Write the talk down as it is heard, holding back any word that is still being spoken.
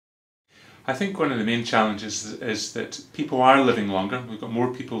I think one of the main challenges is that people are living longer. We've got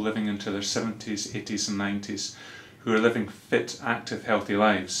more people living into their 70s, 80s and 90s who are living fit, active, healthy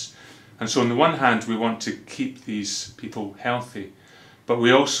lives. And so on the one hand, we want to keep these people healthy, but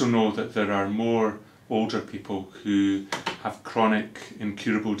we also know that there are more older people who have chronic,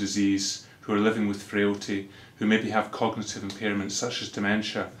 incurable disease, who are living with frailty, who maybe have cognitive impairments such as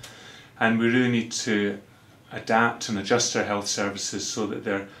dementia. And we really need to adapt and adjust our health services so that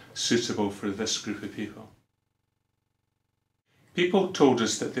they're suitable for this group of people. People told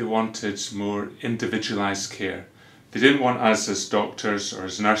us that they wanted more individualised care. They didn't want us as doctors or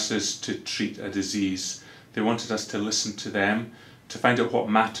as nurses to treat a disease. They wanted us to listen to them, to find out what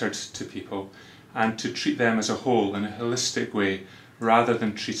mattered to people, and to treat them as a whole in a holistic way rather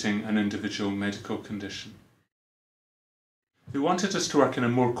than treating an individual medical condition. They wanted us to work in a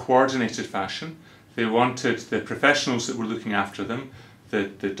more coordinated fashion. They wanted the professionals that were looking after them,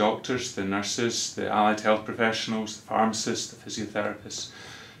 the doctors, the nurses, the allied health professionals, the pharmacists, the physiotherapists.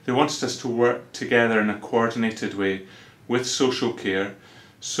 They wanted us to work together in a coordinated way with social care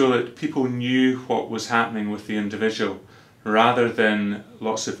so that people knew what was happening with the individual rather than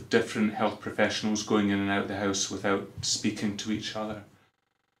lots of different health professionals going in and out of the house without speaking to each other.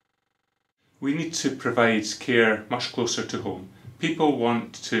 We need to provide care much closer to home. People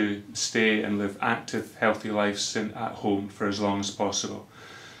want to stay and live active, healthy lives at home for as long as possible.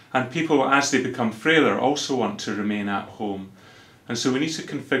 And people, as they become frailer, also want to remain at home. And so we need to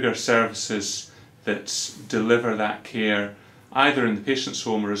configure services that deliver that care either in the patient's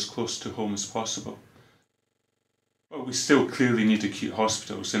home or as close to home as possible. But we still clearly need acute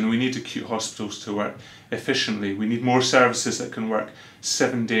hospitals, and we need acute hospitals to work efficiently. We need more services that can work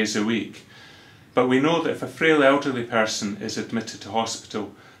 7 days a week. But we know that if a frail elderly person is admitted to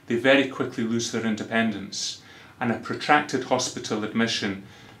hospital, they very quickly lose their independence. And a protracted hospital admission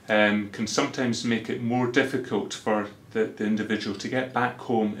can sometimes make it more difficult for the individual to get back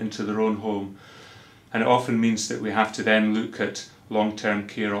home into their own home. And it often means that we have to then look at long-term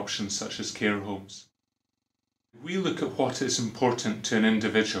care options such as care homes. We look at what is important to an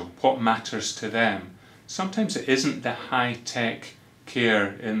individual, what matters to them. Sometimes it isn't the high-tech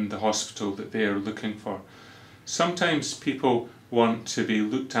care in the hospital that they are looking for. Sometimes people want to be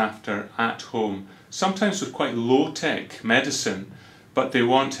looked after at home, sometimes with quite low-tech medicine, but they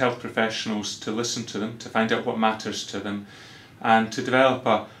want health professionals to listen to them, to find out what matters to them, and to develop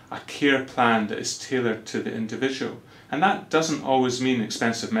a care plan that is tailored to the individual. And that doesn't always mean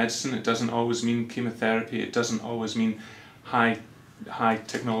expensive medicine, it doesn't always mean chemotherapy, it doesn't always mean high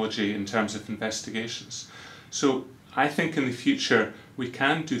technology in terms of investigations. So I think in the future we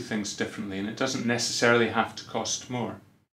can do things differently, and it doesn't necessarily have to cost more.